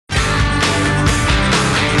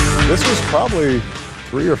This was probably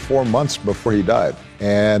 3 or 4 months before he died.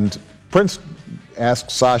 And Prince asked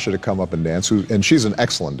Sasha to come up and dance, and she's an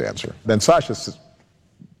excellent dancer. Then Sasha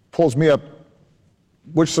pulls me up,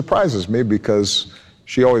 which surprises me because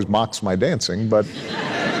she always mocks my dancing, but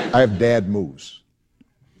I have dad moves.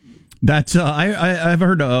 That's I've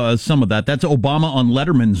heard some of that. That's Obama on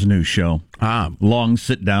Letterman's new show. Long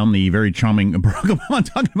sit down. The very charming Barack Obama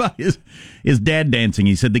talking about his dad dancing.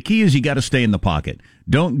 He said the key is you got to stay in the pocket.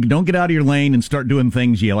 Don't get out of your lane and start doing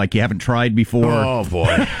things you haven't tried before. Oh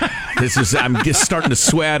boy, I'm just starting to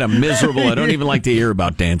sweat. I'm miserable. I don't even like to hear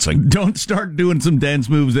about dancing. Don't start doing some dance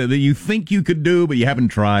moves that you think you could do but you haven't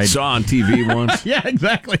tried. Saw on TV once. Yeah,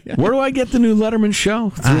 exactly. Where do I get the new Letterman show?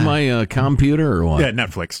 Through my computer or what? Yeah,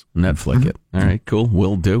 Netflix. Netflix it. All right, cool.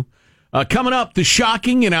 Will do. Coming up, the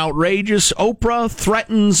shocking and outrageous Oprah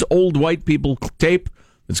threatens old white people tape.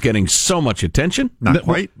 It's getting so much attention. Not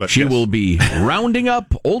quite, but she yes. will be rounding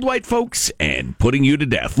up old white folks and putting you to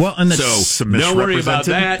death. Well, and so don't worry about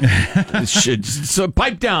that. So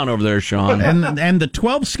pipe down over there, Sean. And the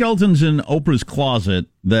 12 skeletons in Oprah's closet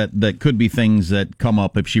that could be things that come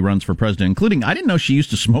up if she runs for president, including I didn't know she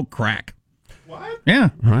used to smoke crack. What?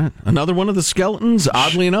 Yeah. All right. Another one of the skeletons,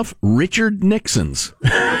 oddly enough, Richard Nixon's.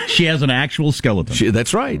 She has an actual skeleton.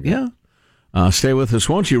 That's right, yeah. Stay with us,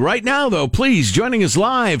 won't you? Right now, though, please, joining us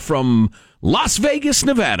live from Las Vegas,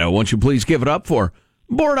 Nevada, won't you please give it up for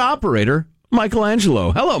board operator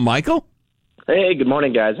Michaelangelo. Hello, Michael. Hey, good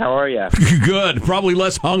morning, guys. How are you? Good. Probably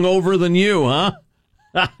less hungover than you, huh?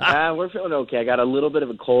 We're feeling okay. I got a little bit of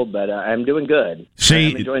a cold, but I'm doing good. See,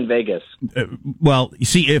 I'm enjoying Vegas. Well, you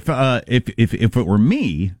see, if it were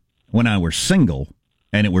me when I were single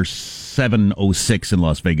and it were 7:06 in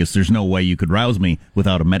Las Vegas, there's no way you could rouse me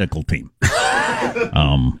without a medical team.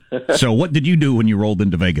 So what did you do when you rolled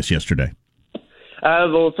into Vegas yesterday?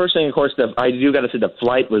 Well, first thing, of course, I do got to say the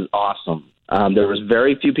flight was awesome. There was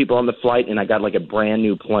very few people on the flight, and I got like a brand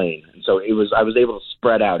new plane. So I was able to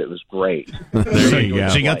spread out. It was great. There you go.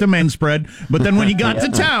 So you got the men spread. But then when you got to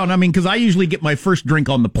town, I mean, because I usually get my first drink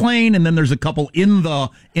on the plane, and then there's a couple in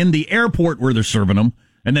the airport where they're serving them,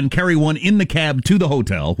 and then carry one in the cab to the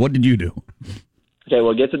hotel. What did you do? Okay,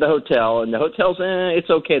 well, get to the hotel, and the hotel's, it's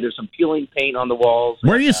okay. There's some peeling paint on the walls.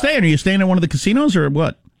 Where are you staying? Are you staying at one of the casinos or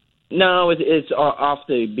what? No, it's off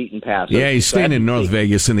the beaten path. Yeah, he's staying in North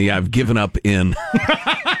Vegas in the I've Given Up Inn.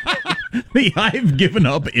 The I've Given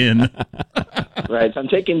Up Inn. Right, so I'm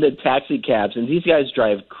taking the taxi cabs, and these guys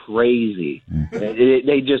drive crazy.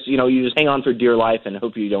 They just, you just hang on for dear life and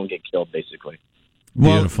hope you don't get killed, basically.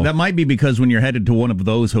 Well, Beautiful. That might be because when you're headed to one of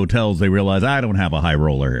those hotels, they realize I don't have a high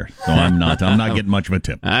roller here, so I'm not getting much of a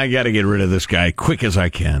tip. I got to get rid of this guy quick as I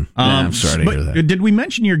can. I'm sorry to hear that. Did we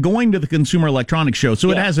mention you're going to the Consumer Electronics Show? So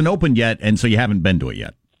It hasn't opened yet, and so you haven't been to it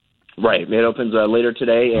yet. Right, it opens later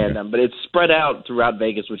today, and but it's spread out throughout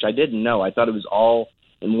Vegas, which I didn't know. I thought it was all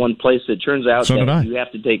in one place. It turns out that you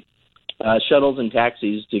have to take shuttles and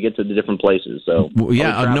taxis to get to the different places. So,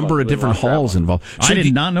 a number of different halls involved. So I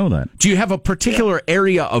did not know that. Do you have a particular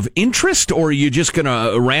area of interest, or are you just going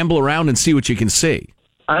to ramble around and see what you can see?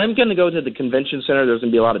 I'm going to go to the convention center. There's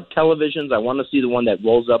going to be a lot of televisions. I want to see the one that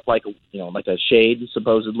rolls up like a shade,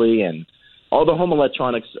 supposedly, and all the home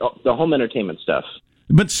electronics, the home entertainment stuff.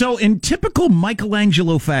 But so in typical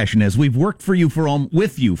Michaelangelo fashion, as we've worked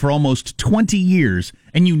with you for almost 20 years,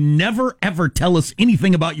 and you never, ever tell us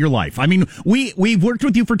anything about your life. I mean, we've worked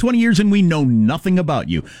with you for 20 years, and we know nothing about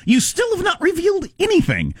you. You still have not revealed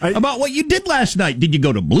anything about what you did last night. Did you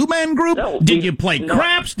go to Blue Man Group? No, did you play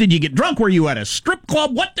craps? Did you get drunk? Were you at a strip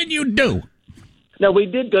club? What did you do? No, we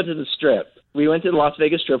did go to the Strip. We went to the Las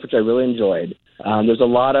Vegas Strip, which I really enjoyed. There's a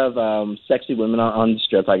lot of sexy women on the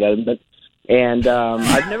Strip, I got to admit. And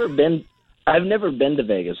I've never been to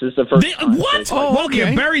Vegas. This is the first time. What? Oh, okay.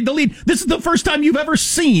 You buried the lead. This is the first time you've ever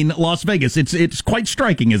seen Las Vegas. It's quite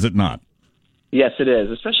striking, is it not? Yes, it is,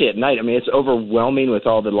 especially at night. I mean, it's overwhelming with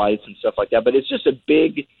all the lights and stuff like that. But it's just a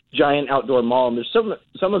big, giant outdoor mall, and there's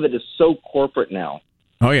some of it is so corporate now.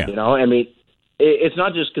 Oh yeah. I mean, it's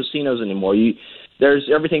not just casinos anymore. There's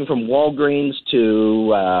everything from Walgreens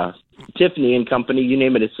to Tiffany and Company. You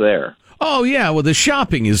name it, it's there. Oh, yeah. Well, the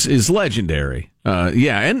shopping is legendary.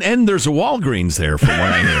 And there's a Walgreens there, from what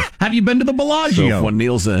I hear. Have you been to the Bellagio? So if one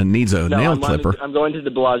needs a nail clipper. I'm going to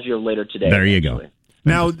the Bellagio later today. There you go.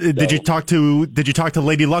 Now, did you talk to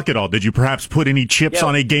Lady Luck at all? Did you perhaps put any chips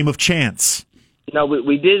on a game of chance? No,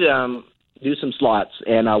 we did do some slots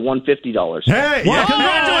and won $50. Hey, well,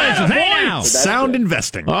 congratulations! Hey, now sound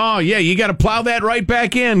investing. Oh yeah, you got to plow that right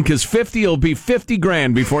back in because 50 will be 50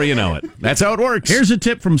 grand before you know it. That's how it works. Here's a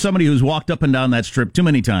tip from somebody who's walked up and down that strip too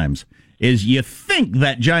many times: is you think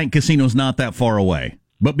that giant casino's not that far away.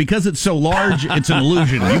 But because it's so large, it's an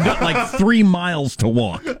illusion. You've got like 3 miles to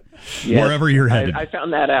walk wherever you're headed. I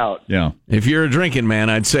found that out. Yeah. If you're a drinking man,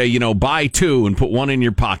 I'd say, buy 2 and put 1 in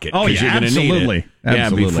your pocket. Oh, yeah, you're gonna absolutely. Need it.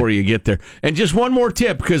 Absolutely. Yeah, before you get there. And just one more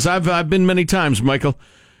tip, because I've been many times, Michael.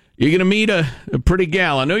 You're going to meet a pretty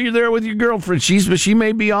gal. I know you're there with your girlfriend. She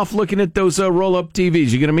may be off looking at those roll-up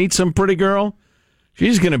TVs. You're going to meet some pretty girl.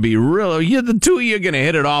 She's going to be real. The two of you are going to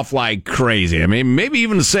hit it off like crazy. I mean, maybe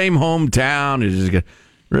even the same hometown. It's just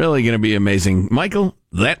really going to be amazing. Michael,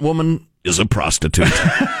 that woman is a prostitute.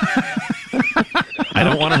 I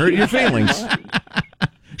don't want to hurt your feelings.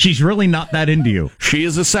 She's really not that into you. She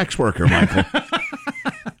is a sex worker, Michael.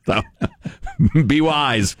 So, be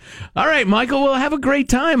wise. All right, Michael, we'll have a great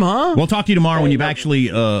time, huh? We'll talk to you tomorrow when you've actually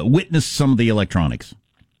witnessed some of the electronics.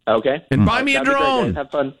 Okay. And buy me a drone. Have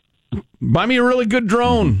fun. Buy me a really good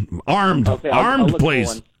drone. Armed. Okay, Armed, I'll look please.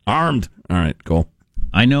 for one. Armed. All right, cool.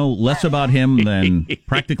 I know less about him than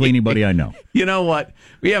practically anybody I know. You know what?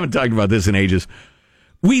 We haven't talked about this in ages.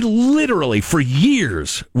 We literally, for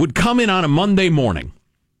years, would come in on a Monday morning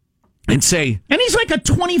and say... And he's like a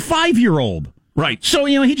 25-year-old. Right. So,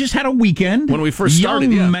 he just had a weekend. When we first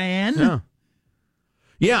started, Young man.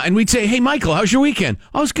 Yeah, and we'd say, hey, Michael, how's your weekend?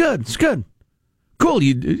 Oh, it's good. It's good. Cool.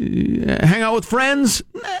 You hang out with friends?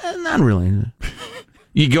 Nah, not really.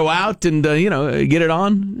 You go out and, get it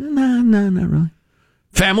on? Nah, not really.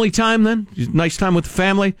 Family time, then? Nice time with the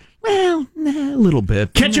family? Well, a little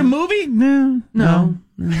bit. Catch a movie? No.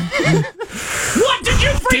 What did you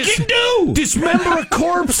freaking do? Dismember a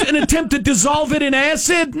corpse and attempt to dissolve it in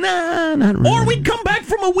acid? Nah, not really. Or we'd come back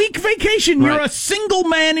from a week vacation. You're Right. a single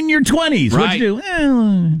man in your 20s. Right. What'd you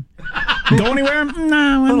do? Go anywhere?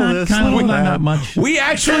 No, not kind of, not much. We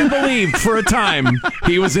actually believed for a time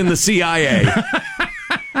he was in the CIA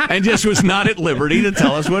and just was not at liberty to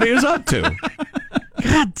tell us what he was up to.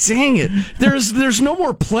 God dang it. There's no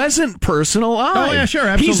more pleasant personal life. Oh, yeah, sure,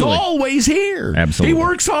 absolutely. He's always here. Absolutely. He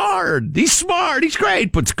works hard. He's smart. He's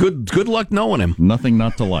great, but it's good luck knowing him. Nothing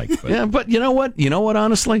not to like. But. Yeah, but you know what?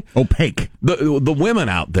 Honestly? Opaque. The women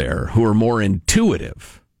out there who are more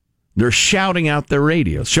intuitive, they're shouting out their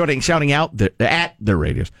radios, shouting out at their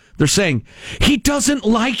radios. They're saying, he doesn't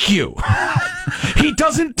like you. He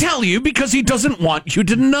doesn't tell you because he doesn't want you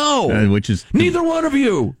to know. Which is neither one of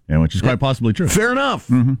you. Yeah, which is quite possibly true. Fair enough.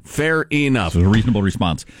 Mm-hmm. Fair enough. It's a reasonable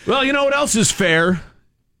response. Well, you know what else is fair?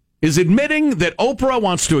 Is admitting that Oprah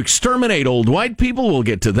wants to exterminate old white people. We'll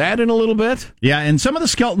get to that in a little bit. Yeah, and some of the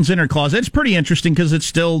skeletons in her closet, it's pretty interesting because it's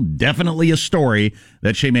still definitely a story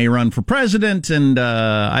that she may run for president, and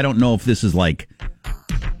I don't know if this is like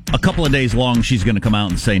a couple of days long she's going to come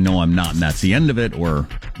out and say, no, I'm not, and that's the end of it, or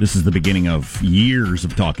this is the beginning of years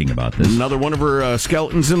of talking about this. Another one of her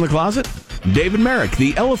skeletons in the closet, David Merrick,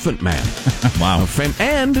 the Elephant Man. Wow.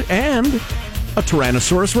 And a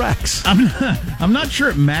Tyrannosaurus Rex. I'm not sure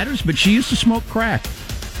it matters, but she used to smoke crack.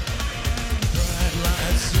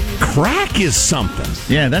 Crack is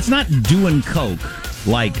something. Yeah, that's not doing coke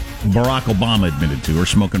like Barack Obama admitted to, or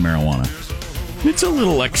smoking marijuana. It's a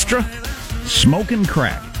little extra. Smoking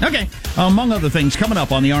crack. Okay, among other things, coming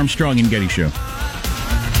up on the Armstrong and Getty Show.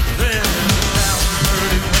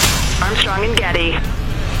 Armstrong and Getty.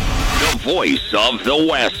 The voice of the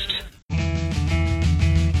West.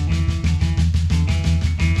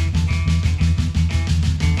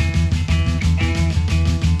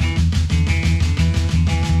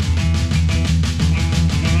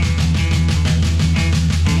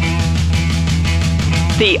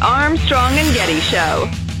 The Armstrong and Getty Show.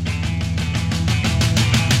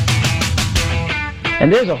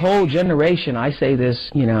 And there's a whole generation, I say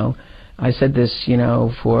this, I said this,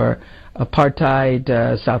 for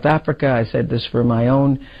apartheid South Africa. I said this for my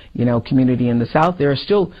own, community in the South. There are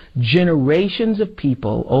still generations of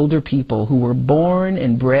people, older people, who were born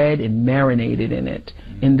and bred and marinated in it,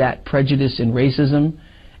 in that prejudice and racism,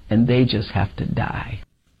 and they just have to die.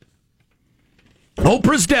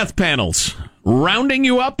 Oprah's death panels, rounding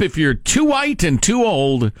you up if you're too white and too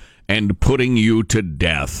old, and putting you to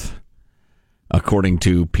death. According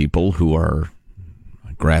to people who are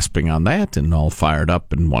grasping on that and all fired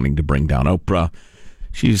up and wanting to bring down Oprah,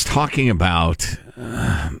 she's talking about,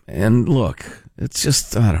 and look, it's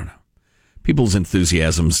just, I don't know, people's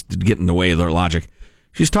enthusiasms get in the way of their logic.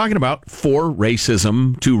 She's talking about for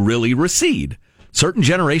racism to really recede. Certain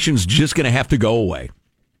generations just going to have to go away.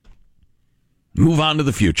 Move on to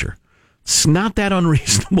the future. It's not that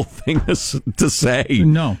unreasonable thing to say.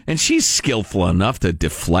 No. And she's skillful enough to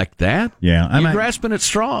deflect that. Yeah. You're grasping at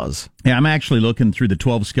straws. Yeah, I'm actually looking through the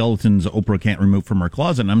 12 skeletons Oprah can't remove from her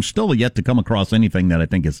closet, and I'm still yet to come across anything that I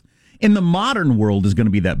think is in the modern world is going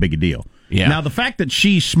to be that big a deal. Yeah. Now, the fact that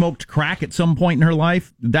she smoked crack at some point in her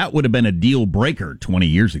life, that would have been a deal breaker 20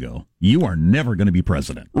 years ago. You are never going to be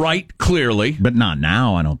president. Right, clearly. But not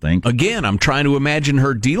now, I don't think. Again, I'm trying to imagine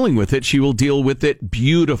her dealing with it. She will deal with it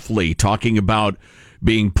beautifully, talking about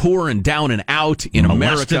being poor and down and out in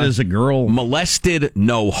Molested America. as a girl. Molested,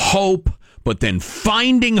 no hope, but then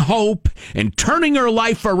finding hope and turning her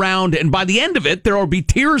life around. And by the end of it, there will be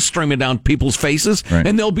tears streaming down people's faces, right,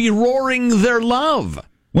 and they'll be roaring their love.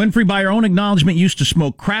 Winfrey, by her own acknowledgement, used to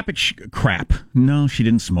smoke crap at crap. No, she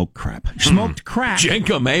didn't smoke crap. Smoked crack.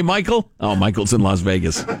 Jenkum, eh, Michael? Oh, Michael's in Las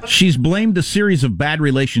Vegas. She's blamed a series of bad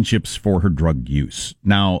relationships for her drug use.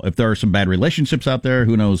 Now, if there are some bad relationships out there,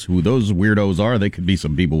 who knows who those weirdos are? They could be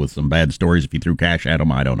some people with some bad stories. If you threw cash at them,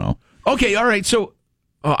 I don't know. Okay, all right. So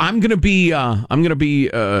I'm going to be,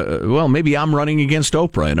 well, maybe I'm running against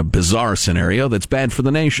Oprah in a bizarre scenario that's bad for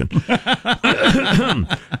the nation.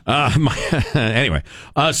 Anyway,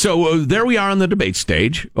 so there we are on the debate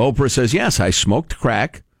stage. Oprah says, yes, I smoked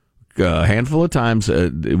crack a handful of times.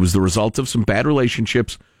 It was the result of some bad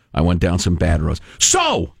relationships. I went down some bad roads.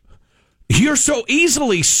 So you're so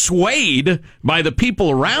easily swayed by the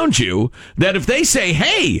people around you that if they say,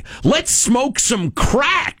 hey, let's smoke some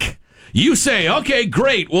crack, you say, okay,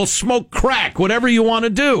 great, we'll smoke crack, whatever you want to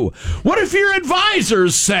do. What if your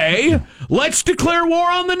advisors say, let's declare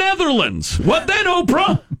war on the Netherlands? What then,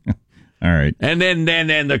 Oprah? All right. And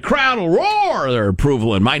then the crowd will roar their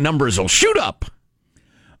approval, and my numbers will shoot up.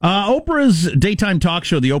 Oprah's daytime talk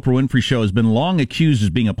show, The Oprah Winfrey Show, has been long accused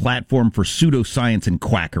of being a platform for pseudoscience and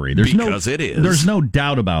quackery. Because it is. There's no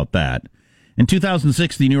doubt about that. In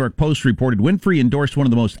 2006, the New York Post reported Winfrey endorsed one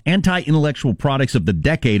of the most anti-intellectual products of the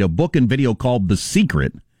decade, a book and video called The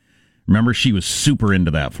Secret. Remember, she was super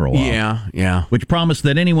into that for a while. Yeah. Which promised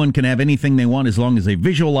that anyone can have anything they want as long as they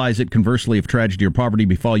visualize it. Conversely, if tragedy or poverty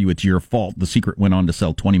befall you, it's your fault. The Secret went on to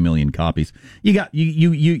sell 20 million copies. You got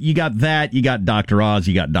that. You got Dr. Oz.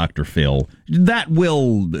 You got Dr. Phil. That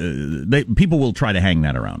will people will try to hang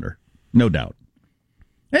that around her, no doubt.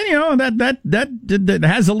 And that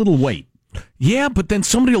has a little weight. Yeah, but then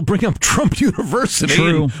somebody will bring up Trump University.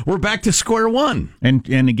 True. And we're back to square one. And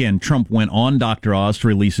again, Trump went on Dr. Oz to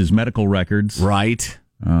release his medical records. Right.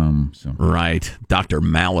 Right. Dr.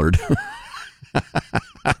 Mallard.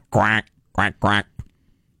 Quack, quack, quack.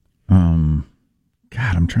 God,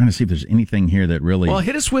 I'm trying to see if there's anything here that really... Well,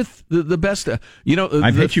 hit us with the best.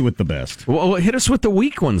 I've hit you with the best. Well, hit us with the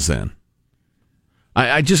weak ones then.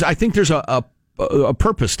 I think there's a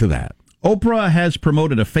purpose to that. Oprah has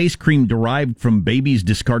promoted a face cream derived from babies'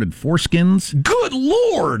 discarded foreskins. Good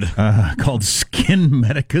Lord! Called Skin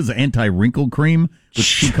Medica's anti-wrinkle cream, which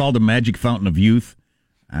she called a magic fountain of youth.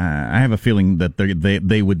 I have a feeling that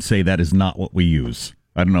they would say that is not what we use.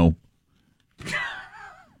 I don't know.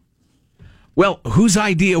 Well, whose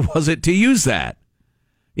idea was it to use that?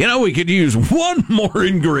 We could use one more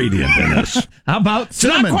ingredient in this. How about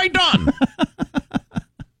cinnamon? It's not quite done.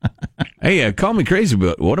 Hey, call me crazy,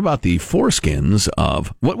 but what about the foreskins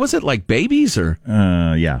of, what was it, like babies or?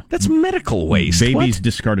 Yeah. That's medical waste. Babies'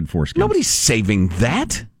 discarded foreskins. Nobody's saving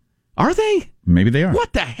that. Are they? Maybe they are.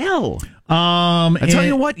 What the hell? I tell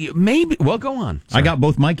you what, maybe, well, go on. Sorry. I got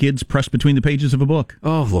both my kids pressed between the pages of a book.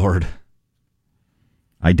 Oh, Lord.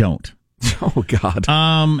 I don't. Oh, God.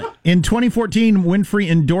 In 2014, Winfrey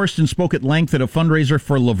endorsed and spoke at length at a fundraiser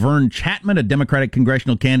for Laverne Chatman, a Democratic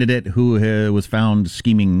congressional candidate who was found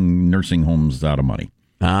scheming nursing homes out of money.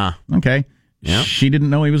 Okay. Yep. She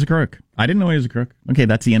didn't know he was a crook. I didn't know he was a crook. Okay,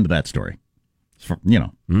 that's the end of that story. I don't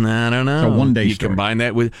know. It's a one-day you story. Combine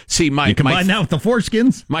that with... See, you combine that with the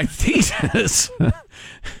foreskins?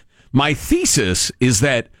 My thesis is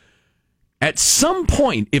that at some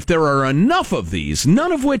point, if there are enough of these,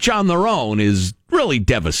 none of which on their own is really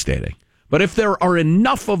devastating, but if there are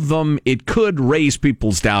enough of them, it could raise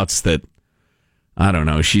people's doubts that, I don't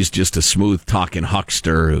know, she's just a smooth-talking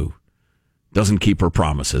huckster who doesn't keep her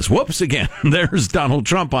promises. Whoops, again, there's Donald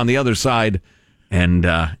Trump on the other side, and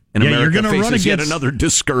America faces yet another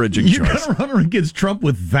discouraging choice. You're going to run against Trump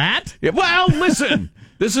with that? Yeah, well, listen,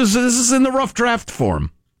 this is in the rough draft form.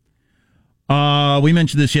 We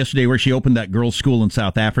mentioned this yesterday where she opened that girls' school in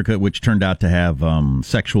South Africa, which turned out to have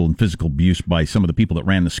sexual and physical abuse by some of the people that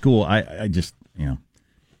ran the school. I just, I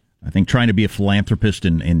think trying to be a philanthropist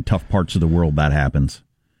in tough parts of the world, that happens.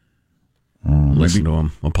 Listen to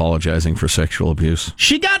him apologizing for sexual abuse.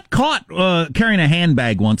 She got caught carrying a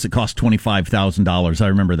handbag once that cost $25,000. I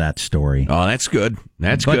remember that story. Oh, that's good.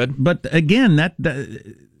 That's good. But again, that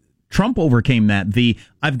Trump overcame that.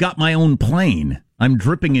 I've got my own plane. I'm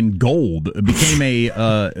dripping in gold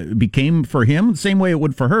became for him the same way it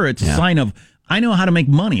would for her. It's a sign of I know how to make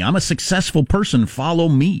money. I'm a successful person. Follow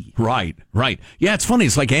me. Right. Yeah, it's funny.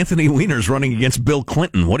 It's like Anthony Weiner's running against Bill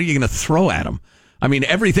Clinton. What are you going to throw at him? I mean,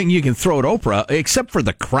 everything you can throw at Oprah, except for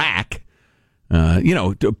the crack.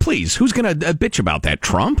 Please, who's going to bitch about that?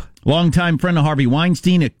 Trump? Longtime friend of Harvey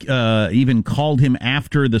Weinstein even called him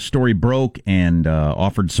after the story broke and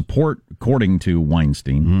offered support, according to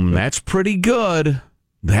Weinstein. That's pretty good.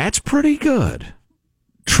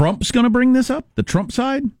 Trump's going to bring this up? The Trump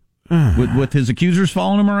side? With his accusers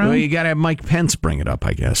following him around? Well, you got to have Mike Pence bring it up,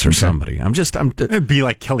 I guess, or somebody. It'd be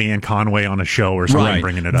like Kellyanne Conway on a show or something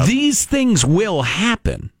bringing it up. These things will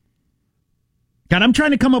happen. God, I'm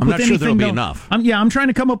trying to come up with anything. I'm not sure there'll be enough. I'm trying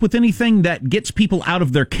to come up with anything that gets people out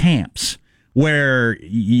of their camps, where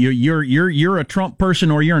you're a Trump person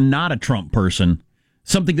or you're not a Trump person.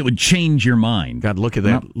 Something that would change your mind. God, look at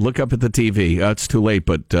that. Yep. Look up at the TV. It's too late,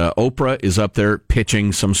 but Oprah is up there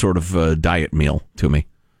pitching some sort of diet meal to me.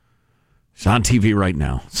 She's on TV right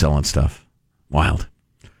now, selling stuff. Wild.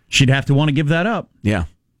 She'd have to want to give that up. Yeah.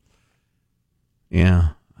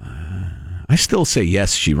 I still say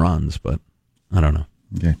yes, she runs, but I don't know.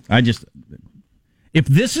 Okay. If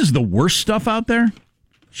this is the worst stuff out there,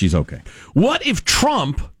 she's okay. What if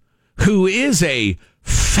Trump, who is a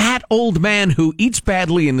fat old man who eats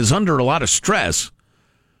badly and is under a lot of stress,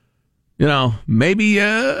 maybe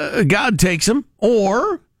God takes him,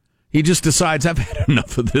 or he just decides, I've had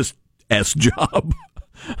enough of this S job.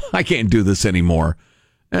 I can't do this anymore.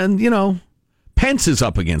 And, Pence is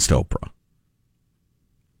up against Oprah.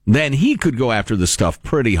 Then he could go after this stuff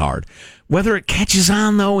pretty hard. Whether it catches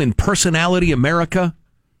on, though, in Personality America,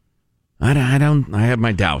 I have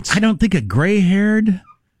my doubts. I don't think a gray-haired,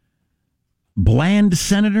 bland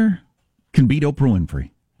senator can beat Oprah Winfrey.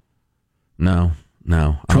 No.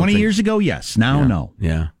 20 years ago, yes. Now, no.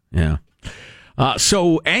 Yeah.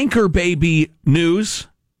 So, Anchor Baby news,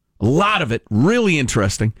 a lot of it, really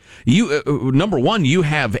interesting. Number one, you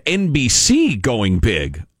have NBC going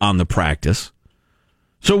big on the practice.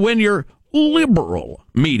 So when your liberal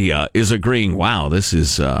media is agreeing, wow, this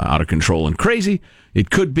is out of control and crazy,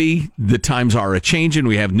 it could be the times are a-changing.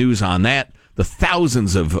 We have news on that. The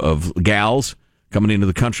thousands of gals coming into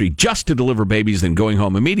the country just to deliver babies, then going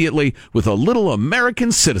home immediately with a little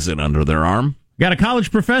American citizen under their arm. Got a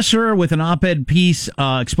college professor with an op-ed piece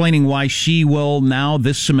explaining why she will now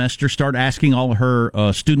this semester start asking all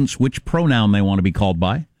her students which pronoun they want to be called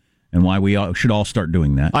by. And why we should all start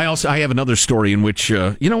doing that. I have another story in which,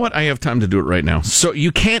 you know what? I have time to do it right now. So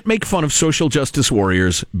you can't make fun of social justice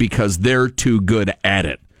warriors because they're too good at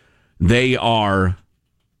it. They are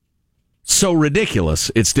so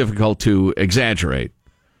ridiculous, it's difficult to exaggerate.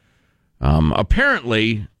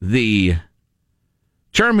 Apparently, the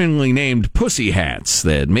charmingly named Pussy Hats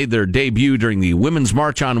that made their debut during the Women's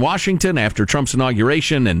March on Washington after Trump's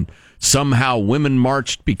inauguration, and somehow women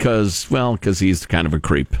marched because he's kind of a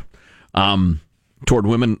creep. Toward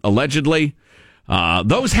women, allegedly.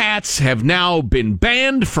 Those hats have now been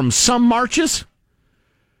banned from some marches.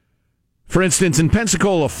 For instance, in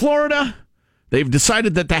Pensacola, Florida, they've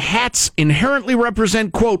decided that the hats inherently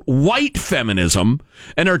represent, quote, white feminism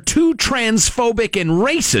and are too transphobic and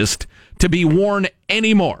racist to be worn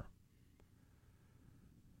anymore.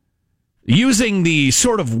 Using the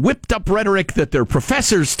sort of whipped-up rhetoric that their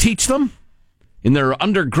professors teach them in their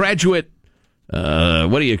undergraduate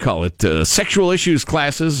sexual issues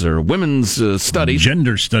classes or women's studies.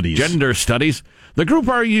 Gender studies. The group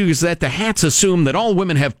argues that the hats assume that all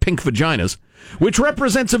women have pink vaginas, which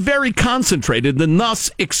represents a very concentrated and thus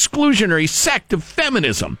exclusionary sect of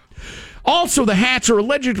feminism. Also, the hats are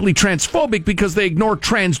allegedly transphobic because they ignore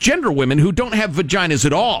transgender women who don't have vaginas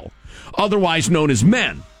at all, otherwise known as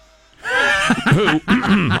men. Who,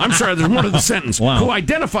 I'm sorry, there's more to the sentence, who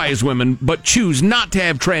identify as women but choose not to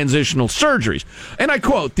have transitional surgeries. And I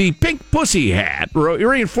quote, the pink pussy hat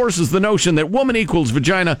reinforces the notion that woman equals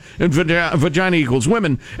vagina and vagina equals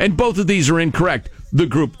women, and both of these are incorrect, the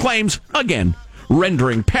group claims, again,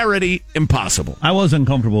 rendering parody impossible. I was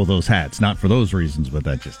uncomfortable with those hats, not for those reasons, but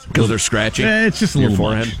that just... Because they're scratchy? It's just a little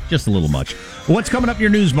forehead. Much. Just a little much. What's coming up in your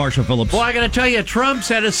news, Marshall Phillips? Well, I got to tell you, Trump's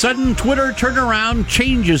had a sudden Twitter turnaround,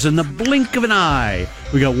 changes in the blink of an eye.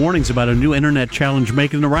 We got warnings about a new internet challenge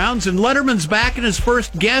making the rounds, and Letterman's back, and his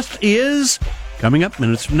first guest is coming up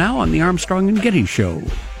minutes from now on the Armstrong and Getty Show.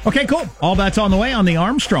 Okay, cool. All that's on the way on the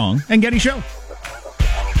Armstrong and Getty Show.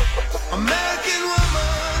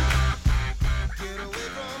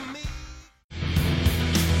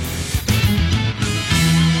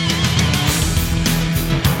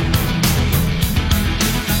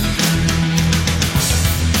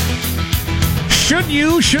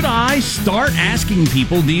 Should I start asking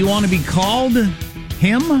people, do you want to be called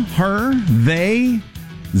him, her, they,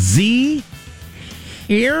 Z,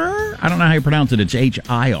 here. I don't know how you pronounce it. It's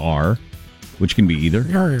HIR, which can be either.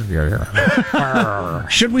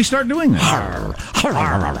 Should we start doing that?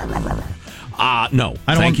 No.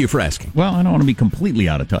 Thank you for asking. Well, I don't want to be completely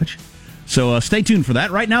out of touch. So stay tuned for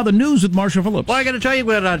that. Right now, the news with Marshall Phillips. Well, I got to tell you,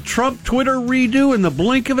 we had a Trump Twitter redo in the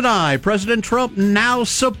blink of an eye. President Trump now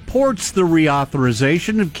supports the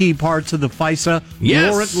reauthorization of key parts of the FISA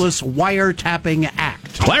warrantless wiretapping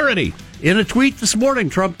act. Clarity. In a tweet this morning,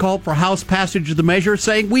 Trump called for House passage of the measure,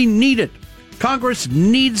 saying, "We need it. Congress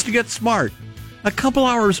needs to get smart." A couple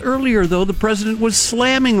hours earlier, though, the president was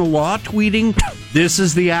slamming the law, tweeting, "This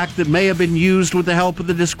is the act that may have been used with the help of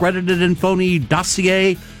the discredited and phony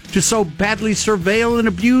dossier to so badly surveil and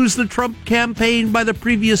abuse the Trump campaign by the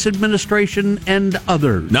previous administration and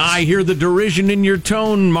others." Now, I hear the derision in your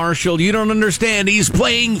tone, Marshall. You don't understand. He's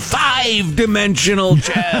playing 5-dimensional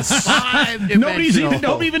chess.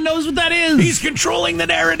 Nobody even knows what that is. He's controlling the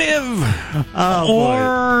narrative.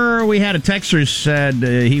 Or we had a texter who said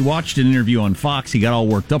he watched an interview on Fox. He got all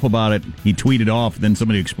worked up about it. He tweeted off. Then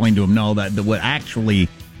somebody explained to him, no, that what actually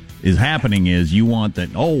is happening is you want that.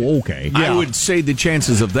 Oh, okay. I would say the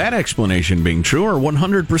chances of that explanation being true are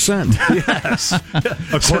 100%. Yes.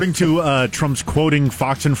 According to Trump's quoting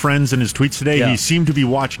Fox and Friends in his tweets today, he seemed to be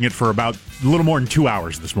watching it for about a little more than 2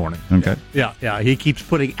 hours this morning. Okay. Yeah. He keeps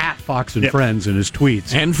putting at Fox and Friends in his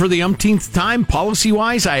tweets. And for the umpteenth time,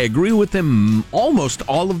 policy-wise, I agree with him almost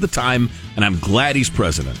all of the time, and I'm glad he's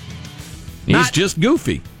president. He's just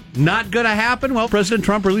goofy. Not going to happen? Well, President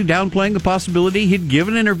Trump really downplaying the possibility he'd give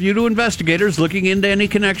an interview to investigators looking into any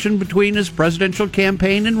connection between his presidential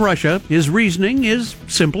campaign and Russia. His reasoning is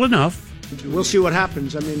simple enough. We'll see what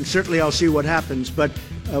happens. I mean, certainly I'll see what happens. But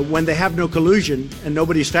when they have no collusion, and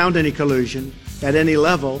nobody's found any collusion at any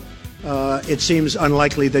level, it seems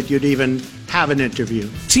unlikely that you'd even have an interview.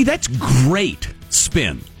 See, that's great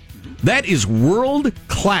spin. That is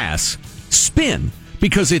world-class spin.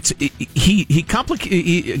 Because he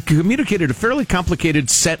communicated a fairly complicated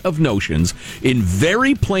set of notions in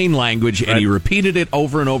very plain language, and he repeated it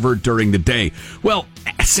over and over during the day. Well,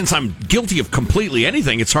 since I'm guilty of completely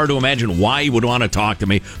anything, it's hard to imagine why he would want to talk to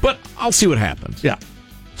me, but I'll see what happens. Yeah.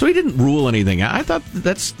 So he didn't rule anything out. I thought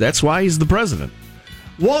that's why he's the president.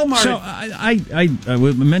 Walmart. So I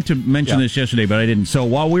meant to mention this yesterday, but I didn't. So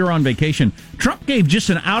while we were on vacation, Trump gave just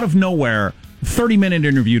an out-of-nowhere 30-minute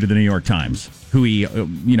interview to the New York Times, who he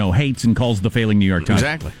hates and calls the failing New York Times.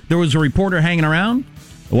 Exactly. There was a reporter hanging around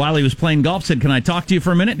while he was playing golf, said, "Can I talk to you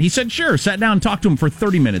for a minute?" He said, "Sure." Sat down and talked to him for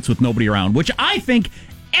 30 minutes with nobody around, which I think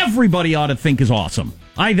everybody ought to think is awesome.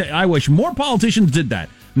 I wish more politicians did that.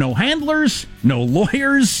 No handlers, no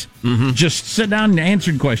lawyers, just sit down and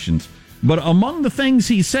answered questions. But among the things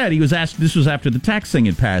he said, he was asked, this was after the tax thing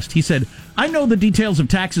had passed, he said, "I know the details of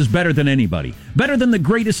taxes better than anybody, better than the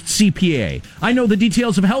greatest CPA. I know the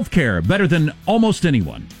details of health care better than almost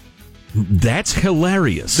anyone." That's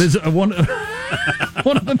hilarious. One of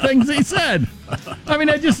the things he said. I mean,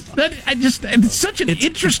 it's such an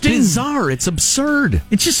interesting... It's bizarre. It's absurd.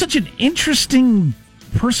 It's just such an interesting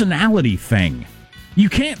personality thing. You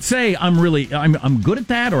can't say, I'm good at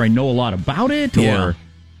that, or I know a lot about it, or...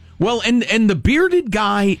 Well, and the bearded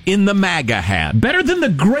guy in the MAGA hat. Better than the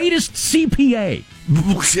greatest CPA.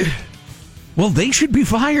 Well, they should be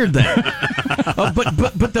fired then.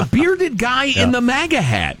 But the bearded guy in the MAGA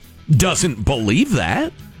hat doesn't believe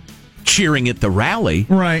that. Cheering at the rally.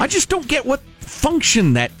 Right. I just don't get what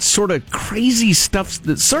function that sort of crazy stuff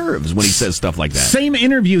that serves when he says stuff like that. Same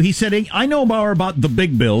interview, he said, "I know more about the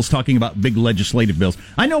big bills," talking about big legislative bills.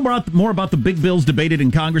 "I know more about the big bills debated in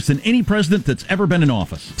Congress than any president that's ever been in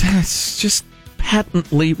office." That's just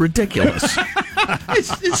patently ridiculous.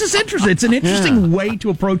 It's just interesting. It's an interesting way to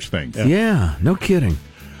approach things. Yeah, no kidding.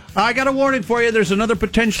 I got a warning for you. There's another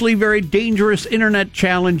potentially very dangerous internet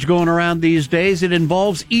challenge going around these days. It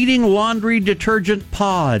involves eating laundry detergent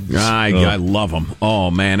pods. I love them.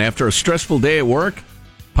 Oh, man. After a stressful day at work,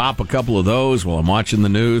 pop a couple of those while I'm watching the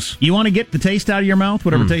news. You want to get the taste out of your mouth,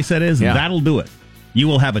 whatever taste that is? Yeah. That'll do it. You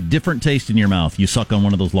will have a different taste in your mouth. You suck on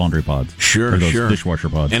one of those laundry pods. Sure, or those dishwasher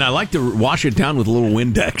pods. And I like to wash it down with a little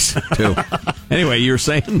Windex, too. Anyway, you were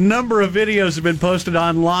saying? A number of videos have been posted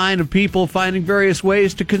online of people finding various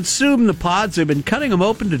ways to consume the pods. They've been cutting them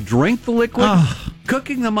open to drink the liquid,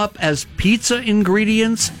 cooking them up as pizza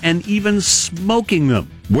ingredients, and even smoking them.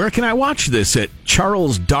 Where can I watch this? At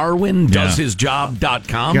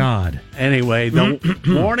CharlesDarwinDoesHisJob.com? God. Anyway, the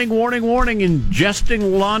warning.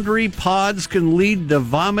 Ingesting laundry pods can lead to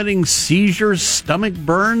vomiting, seizures, stomach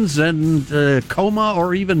burns, and coma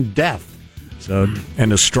or even death.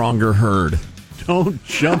 And a stronger herd. Don't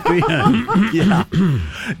jump in. Yeah.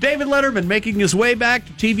 David Letterman making his way back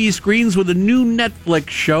to TV screens with a new Netflix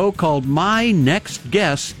show called My Next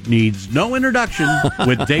Guest Needs No Introduction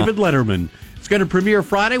with David Letterman. It's going to premiere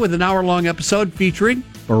Friday with an hour-long episode featuring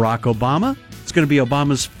Barack Obama. It's going to be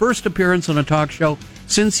Obama's first appearance on a talk show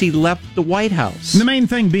since he left the White House. The main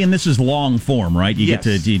thing being this is long form, right? You Yes.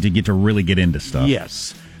 get to really get into stuff.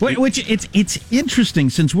 Yes. Which it's interesting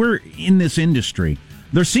since we're in this industry.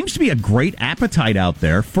 There seems to be a great appetite out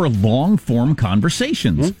there for long form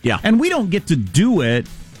conversations. Yeah. And we don't get to do it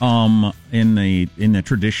in the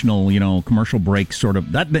traditional, commercial break sort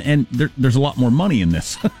of that, and there's a lot more money in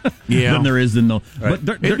this than there is in the. Right.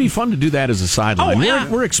 But it'd be fun to do that as a sideline. Oh, yeah.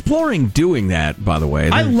 We're exploring doing that, by the way.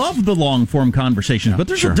 I love the long form conversations, but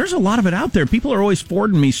there's a lot of it out there. People are always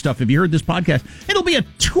forwarding me stuff. If you heard this podcast, it'll be a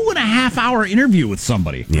 2.5 hour interview with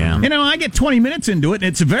somebody. Yeah, I get 20 minutes into it, and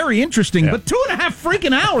it's very interesting. Yeah. But 2.5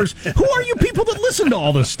 freaking hours. Who are you people that listen to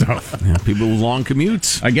all this stuff? Yeah, people with long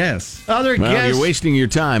commutes, I guess. Other guests. You're wasting your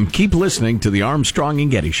time. Keep listening to the Armstrong and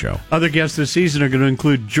Getty Show. Other guests this season are going to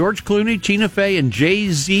include George Clooney, Tina Fey, and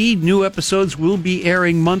Jay-Z. New episodes will be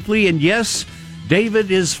airing monthly. And yes, David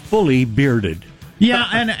is fully bearded. Yeah,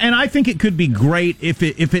 and I think it could be great if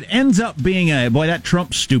it ends up being boy, that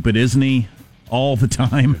Trump's stupid, isn't he? All the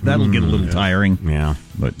time. That'll get a little tiring. Yeah.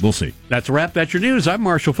 But we'll see. That's a wrap. That's your news. I'm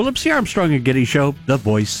Marshall Phillips, the Armstrong and Getty Show, the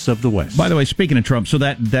voice of the West. By the way, speaking of Trump, so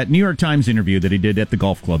that New York Times interview that he did at the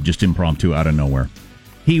golf club, just impromptu out of nowhere.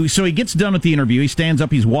 He gets done with the interview. He stands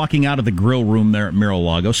up. He's walking out of the grill room there at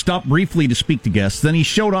Mar-a-Lago. Stopped briefly to speak to guests. Then he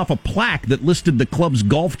showed off a plaque that listed the club's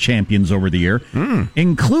golf champions over the year,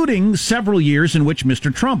 including several years in which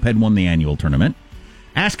Mr. Trump had won the annual tournament.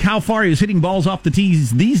 Asked how far he was hitting balls off the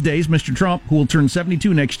tees these days, Mr. Trump, who will turn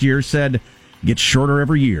 72 next year, said, "Gets shorter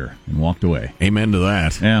every year," and walked away. Amen to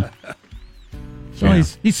that. Yeah. So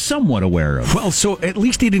he's somewhat aware of it. Well, so at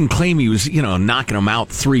least he didn't claim he was, knocking him out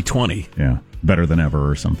 320. Yeah. Better than ever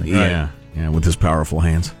or something. Yeah. Right. Yeah, with his powerful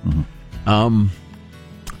hands. Mm-hmm.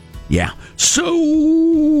 Yeah. So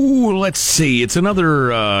let's see. It's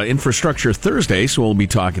another Infrastructure Thursday, so we'll be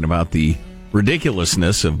talking about the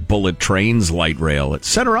ridiculousness of bullet trains, light rail,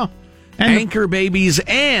 etc., anchor babies,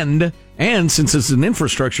 and since it's an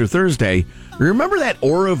Infrastructure Thursday, remember that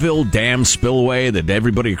Oroville Dam spillway that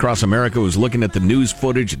everybody across America was looking at the news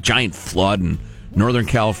footage, a giant flood in Northern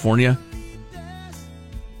California?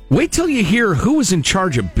 Wait till you hear who was in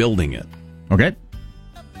charge of building it. Okay.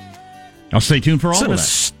 I'll stay tuned for all of that.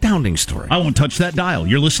 It's an astounding story. I won't touch that dial.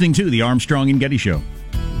 You're listening to the Armstrong and Getty Show.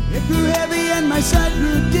 It grew heavy and my sight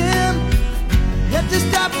grew dim. Had to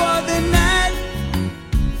stop for the night.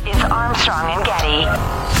 It's Armstrong and Getty.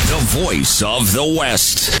 The voice of the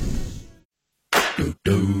West.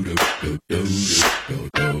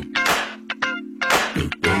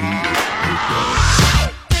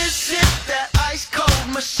 This is that ice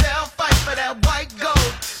cold Michelle fight for that white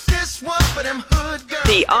gold. This one for them hood girls.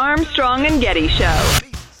 The Armstrong and Getty Show.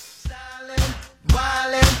 Silent,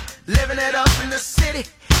 wildin', living it up in the city.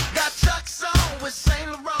 Got Chuck's on with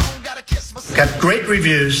Saint Laurent. Got a kiss for Got great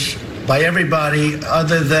reviews by everybody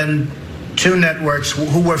other than two networks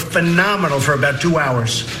who were phenomenal for about 2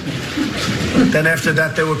 hours. Then after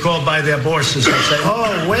that, they were called by their bosses and say,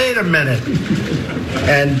 "Oh, wait a minute."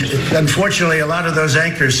 And unfortunately, a lot of those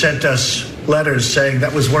anchors sent us letters saying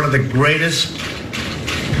that was one of the greatest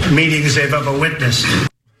meetings they've ever witnessed.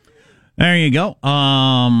 There you go.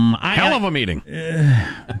 Hell of a meeting.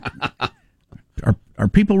 Are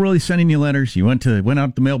people really sending you letters? You went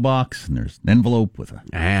out the mailbox and there's an envelope with a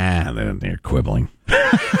They're quibbling.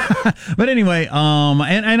 But anyway,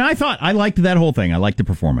 and I thought I liked that whole thing. I liked the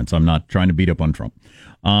performance. I'm not trying to beat up on Trump.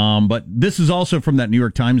 But this is also from that New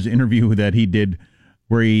York Times interview that he did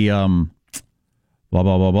where he blah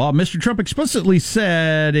blah blah blah. Mr. Trump explicitly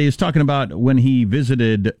said he was talking about when he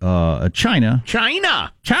visited China.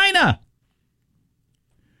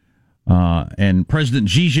 And President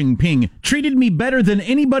Xi Jinping treated me better than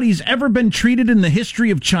anybody's ever been treated in the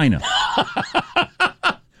history of China.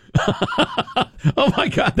 Oh, my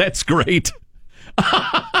God, that's great.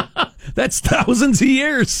 That's thousands of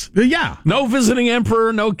years. Yeah. No visiting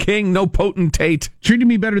emperor, no king, no potentate. Treated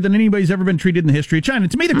me better than anybody's ever been treated in the history of China.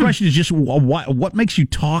 To me, the question is just what makes you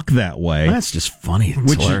talk that way? Well, that's just funny.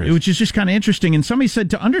 It's which is just kind of interesting. And somebody said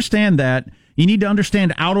to understand that, you need to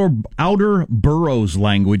understand outer boroughs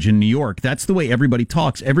language in New York. That's the way everybody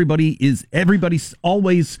talks. Everybody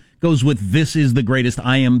always goes with "this is the greatest,"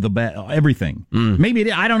 "I am the best," everything.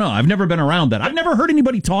 Maybe I don't know. I've never been around that. I've never heard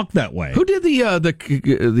anybody talk that way. Who did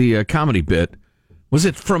the comedy bit? Was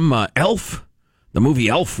it from Elf? The movie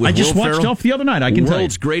Elf with I just Will watched Ferrell? Elf the other night. I can tell you.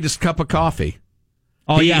 World's greatest cup of coffee.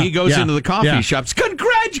 Oh, he goes into the coffee shops.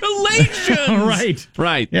 Congratulations!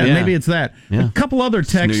 Right. Yeah, maybe it's that. Yeah. A couple other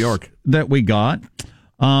texts New York. that we got.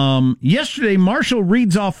 Yesterday, Marshall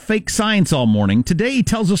reads off fake science all morning. Today, he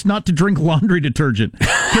tells us not to drink laundry detergent.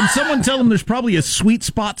 Can someone tell him there's probably a sweet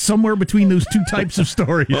spot somewhere between those two types of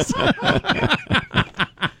stories?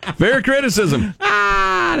 Fair criticism.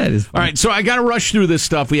 That is funny. All right, so I got to rush through this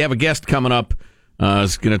stuff. We have a guest coming up.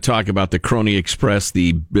 Is going to talk about the Crony Express,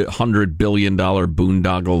 the $100 billion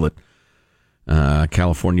boondoggle that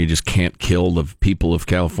California just can't kill the people of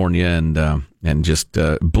California and just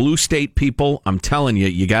blue state people. I'm telling you,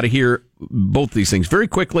 you got to hear both these things very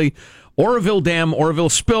quickly. Oroville Dam, Oroville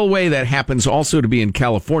Spillway, that happens also to be in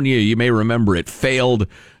California. You may remember it failed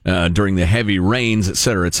during the heavy rains, et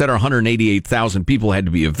cetera, et cetera. 188,000 people had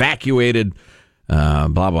to be evacuated, blah,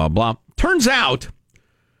 blah, blah. Turns out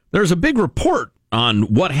there's a big report on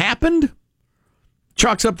what happened.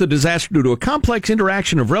 Chalks up the disaster due to a complex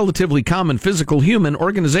interaction of relatively common physical, human,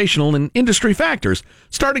 organizational, and industry factors,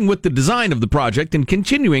 starting with the design of the project and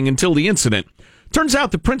continuing until the incident. Turns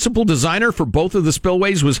out the principal designer for both of the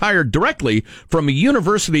spillways was hired directly from a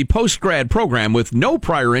university post-grad program with no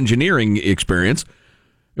prior engineering experience.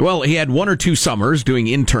 Well, he had 1 or 2 summers doing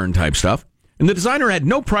intern-type stuff. And the designer had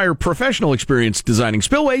no prior professional experience designing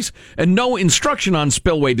spillways and no instruction on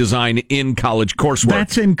spillway design in college coursework.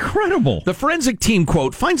 That's incredible. The forensic team,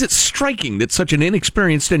 quote, finds it striking that such an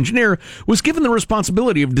inexperienced engineer was given the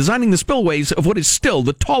responsibility of designing the spillways of what is still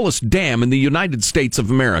the tallest dam in the United States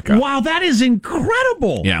of America. Wow, that is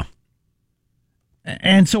incredible. Yeah.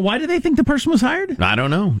 And so why do they think the person was hired? I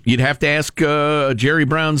don't know. You'd have to ask Jerry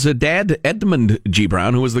Brown's dad, Edmund G.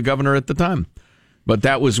 Brown, who was the governor at the time. But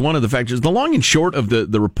that was one of the factors. The long and short of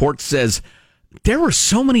the report says there were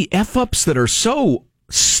so many F-ups that are so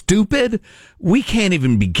stupid, we can't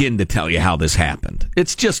even begin to tell you how this happened.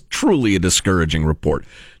 It's just truly a discouraging report.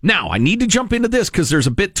 Now, I need to jump into this because there's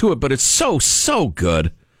a bit to it, but it's so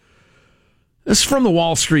good. This is from the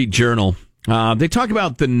Wall Street Journal. They talk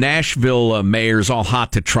about the Nashville mayor's all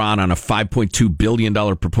hot to trot on a $5.2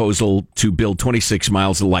 billion proposal to build 26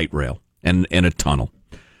 miles of light rail and a tunnel.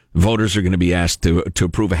 Voters are going to be asked to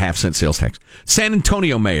approve a half-cent sales tax. San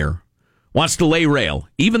Antonio mayor wants to lay rail,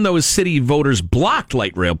 even though his city voters blocked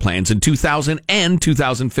light rail plans in 2000 and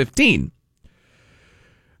 2015.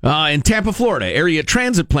 In Tampa, Florida, area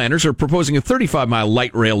transit planners are proposing a 35-mile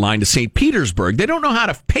light rail line to St. Petersburg. They don't know how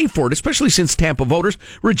to pay for it, especially since Tampa voters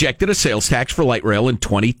rejected a sales tax for light rail in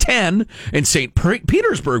 2010, and St.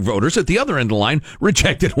 Petersburg voters at the other end of the line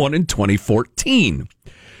rejected one in 2014.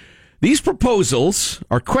 These proposals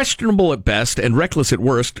are questionable at best and reckless at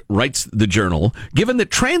worst, writes the Journal, given that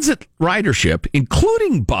transit ridership,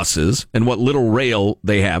 including buses and what little rail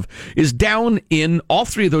they have, is down in all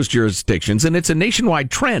 3 of those jurisdictions, and it's a nationwide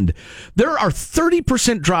trend. There are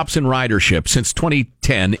 30% drops in ridership since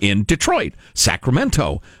 2010 in Detroit,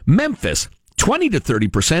 Sacramento, Memphis, 20 to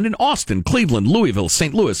 30% in Austin, Cleveland, Louisville,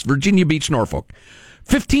 St. Louis, Virginia Beach, Norfolk.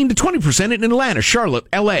 15 to 20% in Atlanta, Charlotte,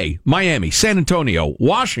 L.A., Miami, San Antonio,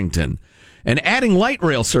 Washington. And adding light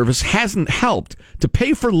rail service hasn't helped. To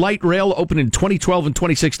pay for light rail opened in 2012 and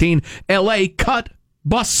 2016, L.A. cut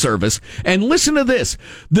bus service. And listen to this.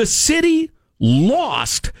 The city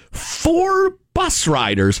lost 4 bus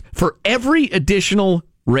riders for every additional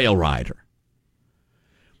rail rider.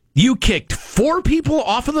 You kicked 4 people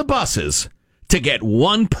off of the buses to get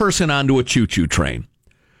 1 person onto a choo-choo train.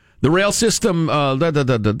 The rail system,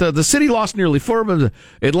 the city lost nearly 4, but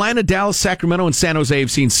Atlanta, Dallas, Sacramento, and San Jose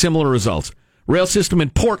have seen similar results. Rail system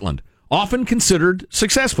in Portland, often considered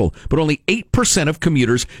successful, but only 8% of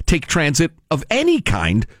commuters take transit of any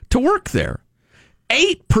kind to work there.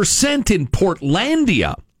 8% in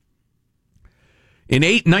Portlandia. In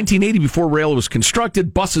 1980, before rail was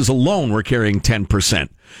constructed, buses alone were carrying 10%.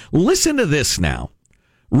 Listen to this now.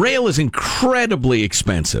 Rail is incredibly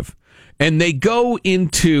expensive. And they go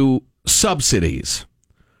into subsidies,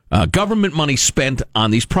 government money spent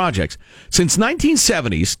on these projects. Since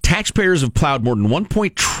 1970s, taxpayers have plowed more than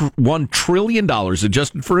 $1.1 trillion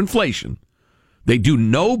adjusted for inflation. They do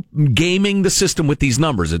no gaming the system with these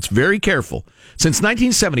numbers. It's very careful. Since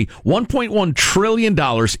 1970, $1.1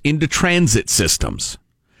 trillion into transit systems.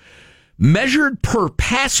 Measured per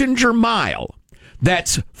passenger mile,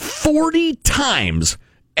 that's 40 times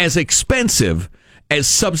as expensive as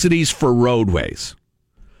subsidies for roadways.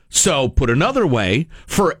 So, put another way,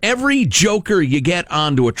 for every joker you get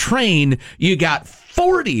onto a train, you got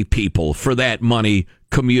 40 people for that money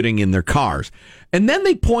commuting in their cars. And then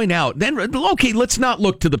they point out, okay, let's not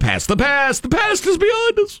look to the past. The past is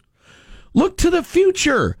behind us. Look to the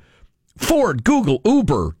future. Ford, Google,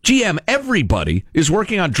 Uber, GM, everybody is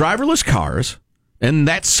working on driverless cars and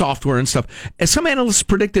that software and stuff. As some analysts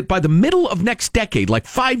predict that by the middle of next decade, like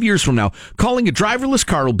 5 years from now, calling a driverless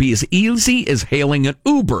car will be as easy as hailing an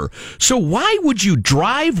Uber. So why would you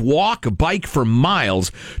drive, walk, bike for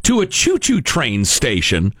miles to a choo-choo train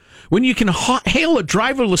station when you can hail a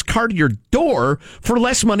driverless car to your door for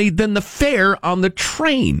less money than the fare on the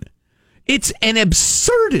train? It's an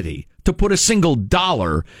absurdity to put a single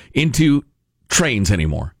dollar into trains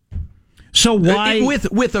anymore. So why,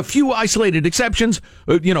 with a few isolated exceptions,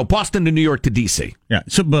 Boston to New York to D.C. Yeah.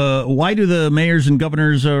 So why do the mayors and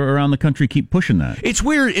governors around the country keep pushing that? It's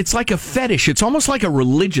weird. It's like a fetish. It's almost like a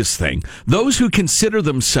religious thing. Those who consider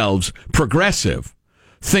themselves progressive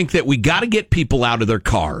think that we got to get people out of their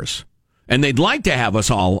cars. And they'd like to have us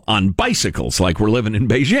all on bicycles like we're living in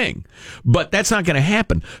Beijing. But that's not going to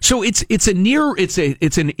happen. So it's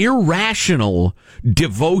an irrational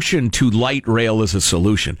devotion to light rail as a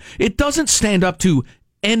solution. It doesn't stand up to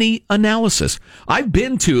any analysis. I've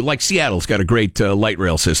been to, like, Seattle's got a great light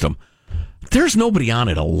rail system. There's nobody on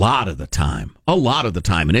it a lot of the time,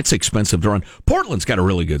 and it's expensive to run. Portland's got a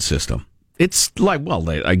really good system. It's like,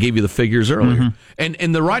 I gave you the figures earlier. Mm-hmm.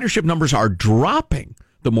 And the ridership numbers are dropping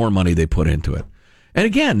the more money they put into it. And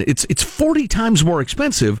again, it's 40 times more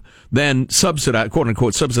expensive than quote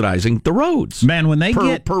unquote subsidizing the roads. Man, when they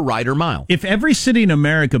per rider mile. If every city in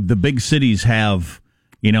America, the big cities have,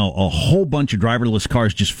 a whole bunch of driverless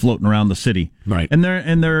cars just floating around the city. Right. And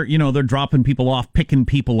they're dropping people off, picking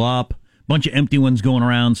people up, bunch of empty ones going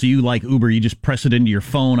around. So you, like Uber, you just press it into your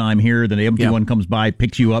phone, I'm here, then the empty one comes by,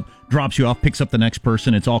 picks you up, drops you off, picks up the next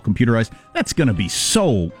person. It's all computerized. That's going to be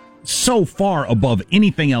so far above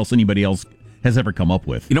anything else anybody else has ever come up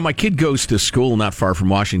with. My kid goes to school not far from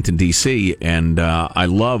Washington, D.C., and I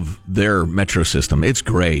love their metro system. It's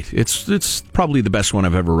great. It's probably the best one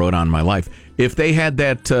I've ever rode on in my life. If they had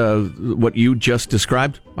that, what you just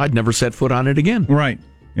described, I'd never set foot on it again. Right.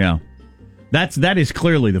 Yeah. That is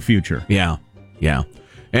clearly the future. Yeah.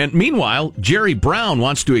 And meanwhile, Jerry Brown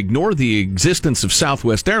wants to ignore the existence of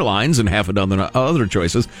Southwest Airlines and half a dozen other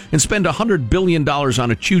choices and spend $100 billion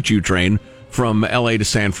on a choo-choo train from L.A. to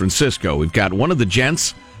San Francisco. We've got one of the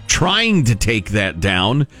gents trying to take that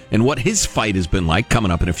down and what his fight has been like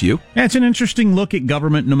coming up in a few. Yeah, it's an interesting look at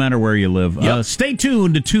government no matter where you live. Yep. Stay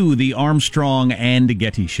tuned to the Armstrong and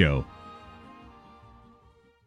Getty Show.